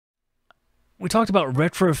we talked about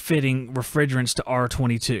retrofitting refrigerants to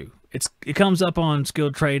R22. It comes up on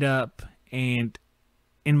Skilled Trade Up, and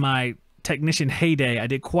in my technician heyday, I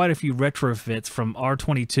did quite a few retrofits from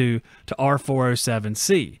R22 to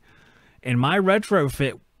R407C. And my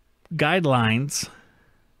retrofit guidelines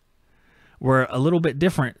were a little bit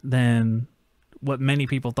different than what many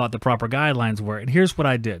people thought the proper guidelines were. And here's what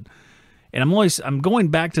I did. And I'm going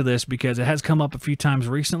back to this because it has come up a few times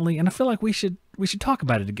recently, and I feel like we should talk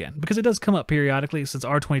about it again because it does come up periodically. Since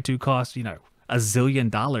R22 costs, $1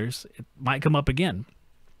 zillion, it might come up again.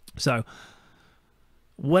 So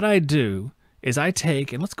what I do is I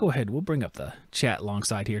take, and let's go ahead, we'll bring up the chat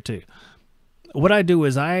alongside here too. What I do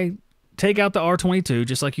is I take out the R22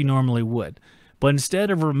 just like you normally would. But instead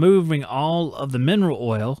of removing all of the mineral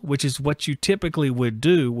oil, which is what you typically would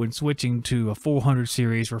do when switching to a 400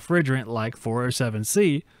 series refrigerant like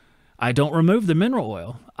 407C, I don't remove the mineral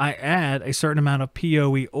oil. I add a certain amount of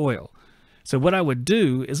POE oil. So what I would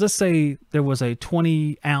do is, let's say there was a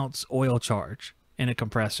 20-ounce oil charge in a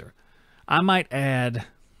compressor. I might add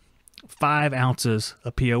 5 ounces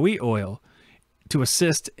of POE oil to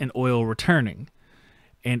assist in oil returning.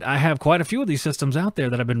 And I have quite a few of these systems out there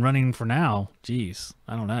that I've been running for now. Geez,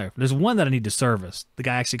 I don't know. There's one that I need to service. The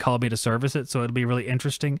guy actually called me to service it, so it'll be really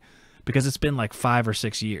interesting because it's been like 5 or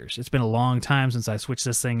 6 years. It's been a long time since I switched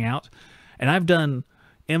this thing out. And I've done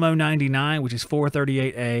MO99, which is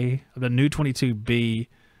 438A. I've done new 22B,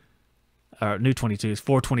 or new 22 is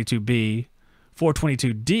 422B,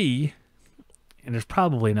 422D, and there's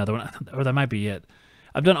probably another one, or that might be it.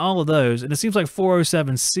 I've done all of those, and it seems like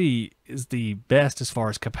 407C is the best as far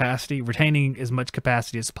as capacity, retaining as much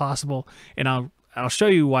capacity as possible. And I'll show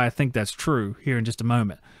you why I think that's true here in just a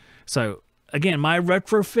moment. So again, my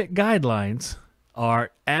retrofit guidelines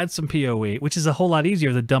are add some POE, which is a whole lot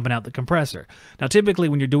easier than dumping out the compressor. Now, typically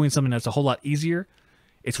when you're doing something that's a whole lot easier,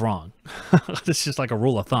 it's wrong. It's just like a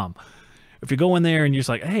rule of thumb. If you go in there and you're just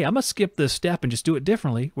like, hey, I'm gonna skip this step and just do it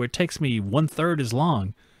differently, where it takes me 1/3 as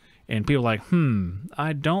long. And people are like,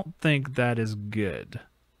 I don't think that is good.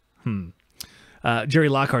 Jerry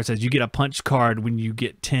Lockhart says, you get a punch card when you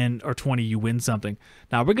get 10 or 20, you win something.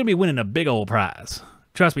 Now, we're going to be winning a big old prize.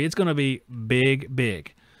 Trust me, it's going to be big,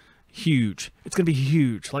 big, huge. It's going to be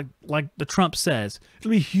huge. Like the Trump says,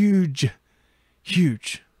 it'll be huge,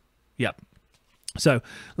 huge. Yep. So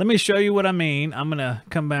let me show you what I mean. I'm going to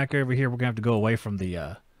come back over here. We're going to have to go away from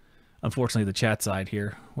the, unfortunately, the chat side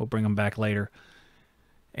here. We'll bring them back later.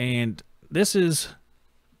 And this is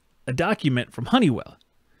a document from Honeywell.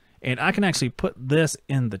 And I can actually put this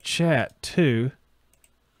in the chat too.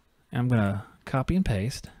 I'm going to copy and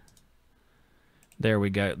paste. There we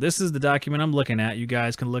go. This is the document I'm looking at. You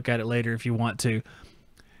guys can look at it later if you want to.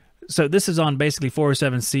 So this is on basically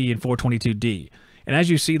 407C and 422D. And as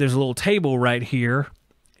you see, there's a little table right here.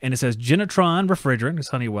 And it says Genetron refrigerant,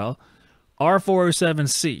 it's Honeywell,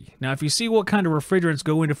 R407C. Now, if you see what kind of refrigerants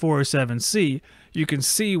go into 407C, you can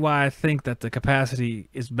see why I think that the capacity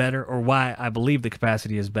is better, or why I believe the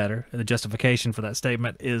capacity is better. And the justification for that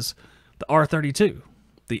statement is the R32,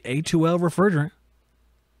 the A2L refrigerant.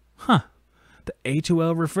 The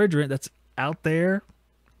A2L refrigerant that's out there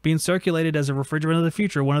being circulated as a refrigerant of the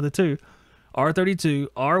future, one of the two. R32,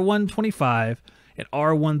 R125, and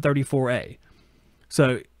R134A.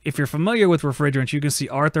 So if you're familiar with refrigerants, you can see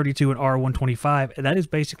R32 and R125, and that is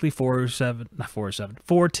basically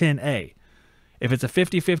 410A. If it's a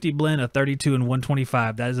 50-50 blend of 32 and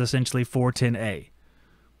 125, that is essentially 410A.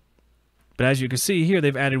 But as you can see here,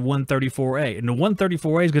 they've added 134A, and the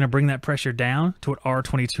 134A is going to bring that pressure down to an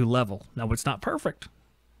R22 level. Now, it's not perfect,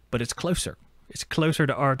 but it's closer. It's closer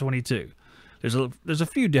to R22. There's a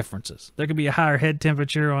few differences. There could be a higher head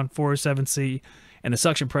temperature on 407C, and the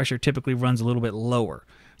suction pressure typically runs a little bit lower.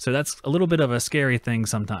 So that's a little bit of a scary thing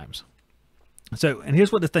sometimes. So, and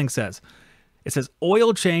here's what the thing says. It says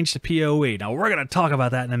oil change to POE. Now, we're going to talk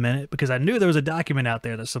about that in a minute because I knew there was a document out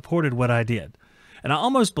there that supported what I did. And I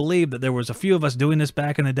almost believe that there was a few of us doing this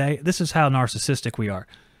back in the day. This is how narcissistic we are.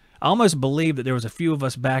 I almost believe that there was a few of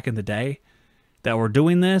us back in the day that were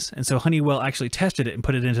doing this, and so Honeywell actually tested it and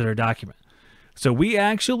put it into their document. So we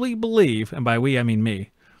actually believe, and by we I mean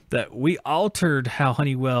me, that we altered how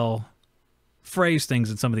Honeywell phrased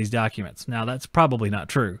things in some of these documents. Now, that's probably not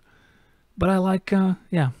true, but I like, I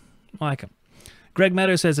like them. Greg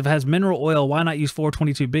Meadows says, if it has mineral oil, why not use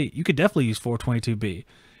 422B? You could definitely use 422B.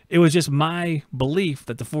 It was just my belief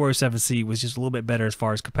that the 407C was just a little bit better as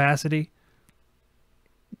far as capacity.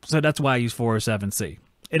 So that's why I use 407C.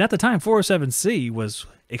 And at the time, 407C was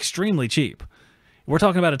extremely cheap. We're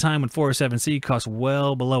talking about a time when 407C cost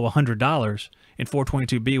well below $100, and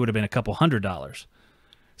 422B would have been a couple $100.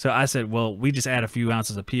 So I said, well, we just add a few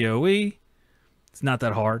ounces of POE, It's not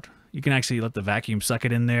that hard. You can actually let the vacuum suck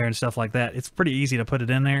it in there and stuff like that. It's pretty easy to put it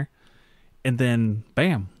in there. And then,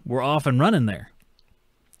 bam, we're off and running there.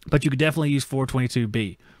 But you could definitely use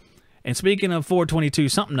 422B. And speaking of 422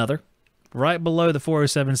 something other, right below the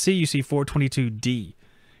 407C, you see 422D.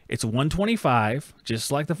 It's 125,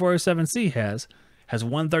 just like the 407C has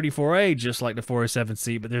 134A, just like the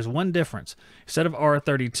 407C, but there's one difference. Instead of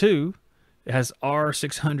R32, it has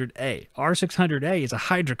R600A. R600A is a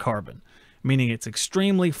hydrocarbon, meaning it's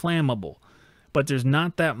extremely flammable, but there's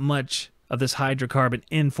not that much of this hydrocarbon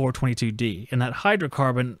in 422D, and that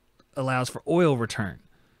hydrocarbon allows for oil return.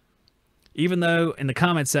 Even though in the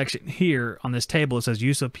comment section here on this table it says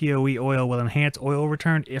use of POE oil will enhance oil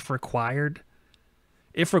return if required.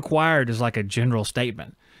 If required is like a general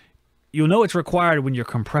statement. You'll know it's required when your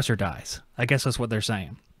compressor dies. I guess that's what they're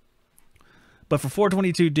saying. But for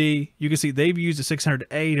 422D, you can see they've used the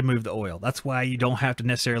 600A to move the oil. That's why you don't have to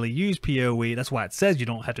necessarily use POE. That's why it says you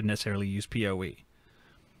don't have to necessarily use POE.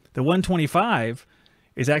 The 125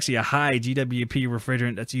 is actually a high GWP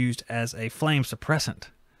refrigerant that's used as a flame suppressant.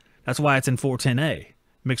 That's why it's in 410A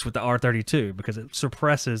mixed with the R32, because it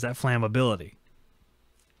suppresses that flammability.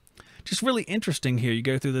 Just really interesting here. You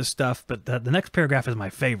go through this stuff, but the next paragraph is my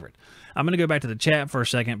favorite. I'm going to go back to the chat for a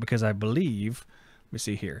second because I believe, let me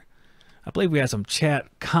see here. I believe we had some chat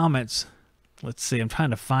comments. Let's see. I'm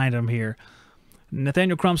trying to find them here.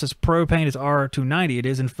 Nathaniel Crum says propane is R290. It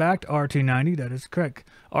is, in fact, R290. That is correct.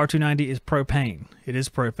 R290 is propane. It is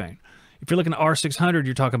propane. If you're looking at R600,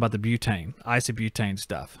 you're talking about the butane, isobutane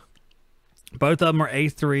stuff. Both of them are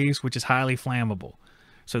A3s, which is highly flammable.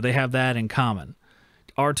 So they have that in common.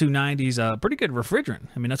 R290 is a pretty good refrigerant.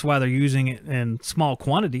 I mean, that's why they're using it in small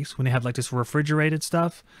quantities when they have like this refrigerated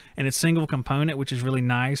stuff. And it's single component, which is really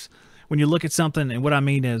nice. When you look at something, and what I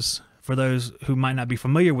mean is, for those who might not be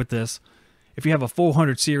familiar with this, if you have a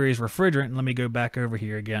 400 series refrigerant, let me go back over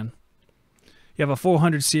here again. You have a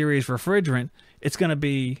 400 series refrigerant, it's going to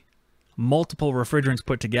be multiple refrigerants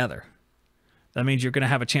put together. That means you're going to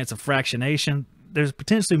have a chance of fractionation. There's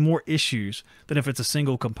potentially more issues than if it's a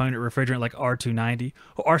single component refrigerant like R290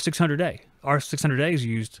 or R600A. R600A is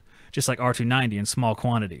used just like R290 in small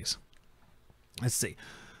quantities. Let's see.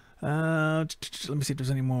 Let me see if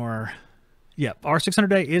there's any more. Yeah,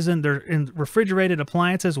 R600A is in refrigerated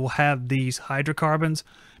appliances will have these hydrocarbons,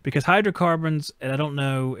 because hydrocarbons, and I don't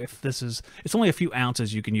know if this is, it's only a few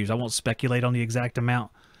ounces you can use. I won't speculate on the exact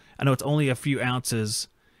amount. I know it's only a few ounces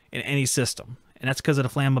in any system, and that's because of the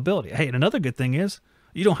flammability. Hey, and another good thing is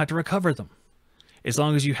you don't have to recover them. As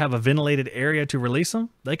long as you have a ventilated area to release them,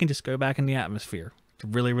 they can just go back in the atmosphere. It's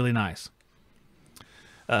really, really nice.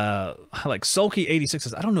 Like Sulky86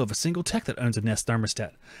 says, I don't know of a single tech that owns a Nest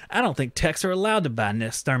thermostat. I don't think techs are allowed to buy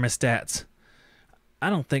Nest thermostats. I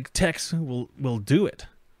don't think techs will do it.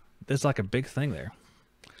 There's like a big thing there.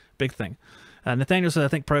 Big thing. Nathaniel says, I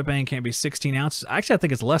think propane can be 16 ounces. Actually, I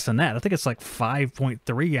think it's less than that. I think it's like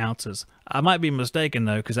 5.3 ounces. I might be mistaken,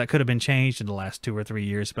 though, because that could have been changed in the last 2 or 3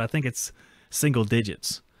 years, but I think it's single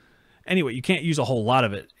digits. Anyway, you can't use a whole lot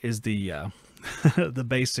of it is the the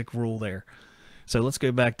basic rule there. So let's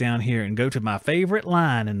go back down here and go to my favorite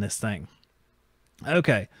line in this thing.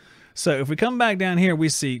 Okay, so if we come back down here, we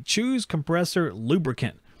see choose compressor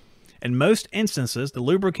lubricant. In most instances, the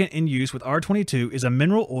lubricant in use with R22 is a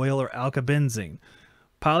mineral oil or alkybenzene.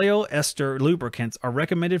 Polyester lubricants are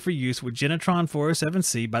recommended for use with Genetron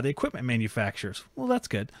 407C by the equipment manufacturers. Well, that's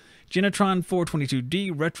good. Genetron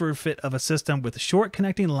 422D retrofit of a system with short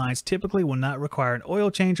connecting lines typically will not require an oil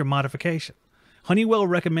change or modification. Honeywell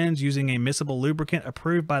recommends using a miscible lubricant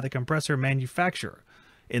approved by the compressor manufacturer.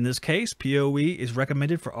 In this case, POE is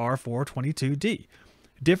recommended for R422D.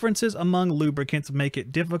 Differences among lubricants make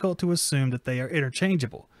it difficult to assume that they are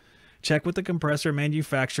interchangeable. Check with the compressor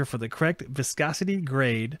manufacturer for the correct viscosity,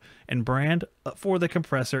 grade, and brand for the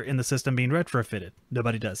compressor in the system being retrofitted.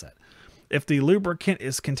 Nobody does that. If the lubricant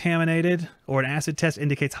is contaminated or an acid test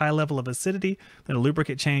indicates high level of acidity, then a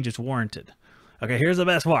lubricant change is warranted. Okay, here's the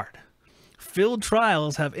best part. Field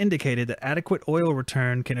trials have indicated that adequate oil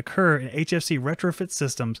return can occur in HFC retrofit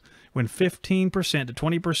systems when 15% to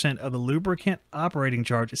 20% of the lubricant operating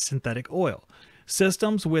charge is synthetic oil.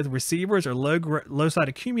 Systems with receivers or low side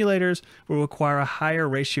accumulators will require a higher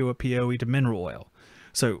ratio of POE to mineral oil.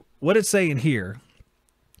 So what it's saying here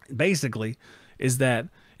basically is that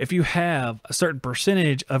if you have a certain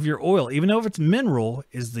percentage of your oil, even though if it's mineral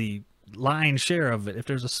is the lion's share of it, if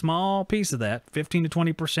there's a small piece of that, 15 to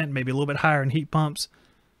 20%, maybe a little bit higher in heat pumps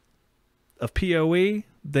of POE,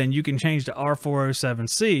 then you can change to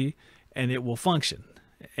R407C and it will function.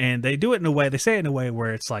 And they do it in a way, they say it in a way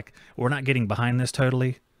where it's like, we're not getting behind this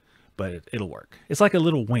totally, but it'll work. It's like a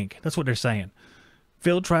little wink. That's what they're saying.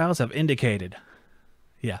 Field trials have indicated.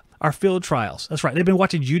 Yeah, our field trials. That's right. They've been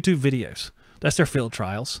watching YouTube videos. That's their field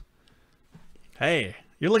trials. Hey,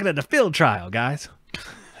 you're looking at the field trial, guys.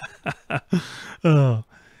 Oh,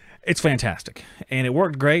 it's fantastic. And it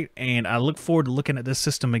worked great. And I look forward to looking at this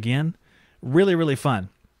system again. Really, really fun.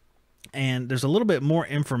 And there's a little bit more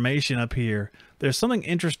information up here. There's something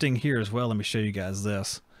interesting here as well. Let me show you guys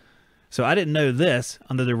this. So I didn't know this.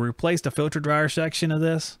 Under the replace the filter dryer section of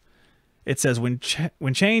this, it says when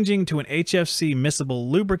changing to an HFC miscible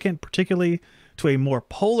lubricant, particularly to a more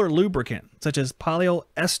polar lubricant, such as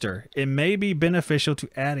polyester, it may be beneficial to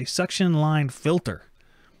add a suction line filter.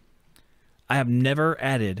 I have never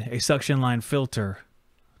added a suction line filter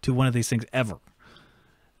to one of these things ever.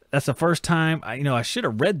 That's the first time. I should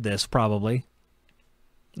have read this probably.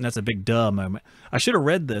 And that's a big duh moment. I should have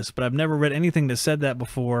read this, but I've never read anything that said that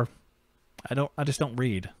before. I just don't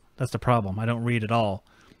read. That's the problem. I don't read at all.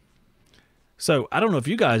 So I don't know if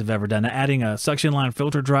you guys have ever done that, adding a suction line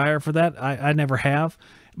filter dryer for that. I never have.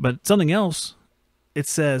 But something else, it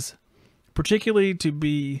says, particularly to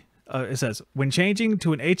be, it says, when changing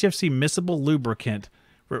to an HFC miscible lubricant,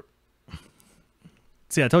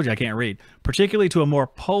 see, I told you I can't read, particularly to a more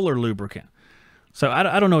polar lubricant. So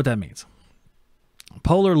I don't know what that means.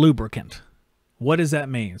 Polar lubricant. What does that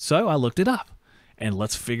mean? So I looked it up, and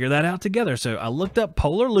let's figure that out together. So I looked up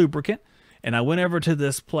polar lubricant, and I went over to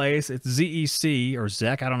this place. It's ZEC or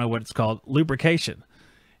ZEC. I don't know what it's called. Lubrication.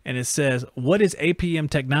 And it says, what is APM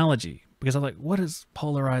Technology? Because I'm like, what is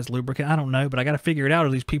polarized lubricant? I don't know, but I got to figure it out, or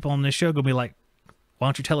these people on this show going to be like, why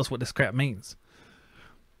don't you tell us what this crap means?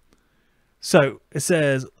 So it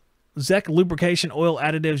says, ZEC lubrication oil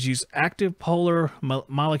additives use active polar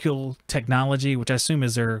molecule technology, which I assume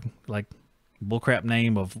is their like bullcrap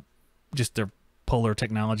name of just their polar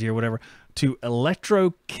technology or whatever, to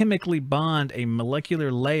electrochemically bond a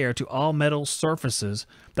molecular layer to all metal surfaces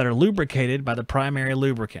that are lubricated by the primary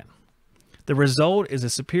lubricant. The result is a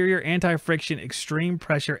superior anti-friction, extreme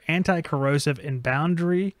pressure, anti-corrosive, and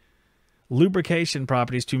boundary lubrication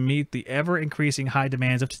properties to meet the ever-increasing high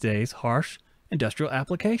demands of today's harsh industrial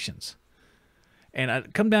applications. And I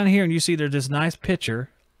come down here and you see there's this nice picture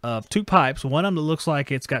of two pipes. One of them that looks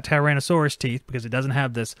like it's got Tyrannosaurus teeth because it doesn't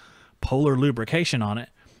have this polar lubrication on it.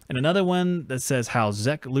 And another one that says how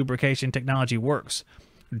ZEC lubrication technology works.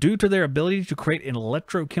 Due to their ability to create an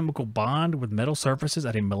electrochemical bond with metal surfaces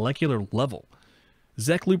at a molecular level,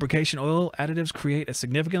 ZEC lubrication oil additives create a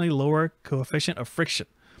significantly lower coefficient of friction.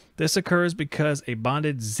 This occurs because a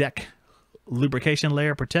bonded ZEC lubrication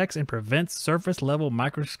layer protects and prevents surface level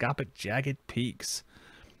microscopic jagged peaks.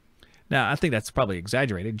 Now, I think that's probably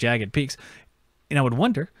exaggerated, jagged peaks. And I would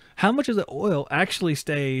wonder how much of the oil actually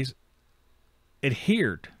stays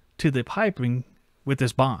adhered to the piping with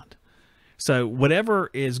this bond. So whatever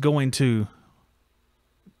is going to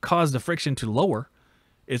cause the friction to lower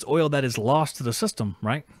is oil that is lost to the system,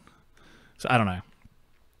 right? So I don't know.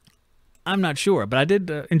 I'm not sure, but I did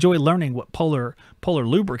enjoy learning what polar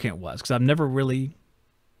lubricant was because I've never really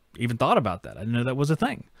even thought about that. I didn't know that was a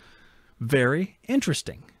thing. Very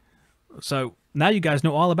interesting. So now you guys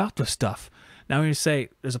know all about this stuff. Now when you say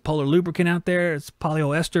there's a polar lubricant out there, it's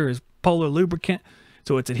polyester is polar lubricant,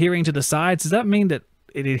 so it's adhering to the sides. Does that mean that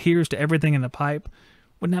it adheres to everything in the pipe?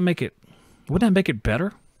 Wouldn't that make it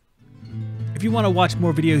better? If you want to watch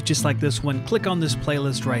more videos just like this one, click on this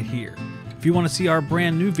playlist right here. If you want to see our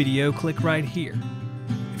brand new video, click right here.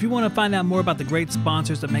 If you want to find out more about the great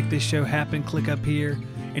sponsors that make this show happen, click up here.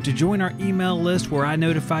 And to join our email list where I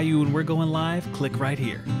notify you when we're going live, click right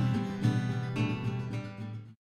here.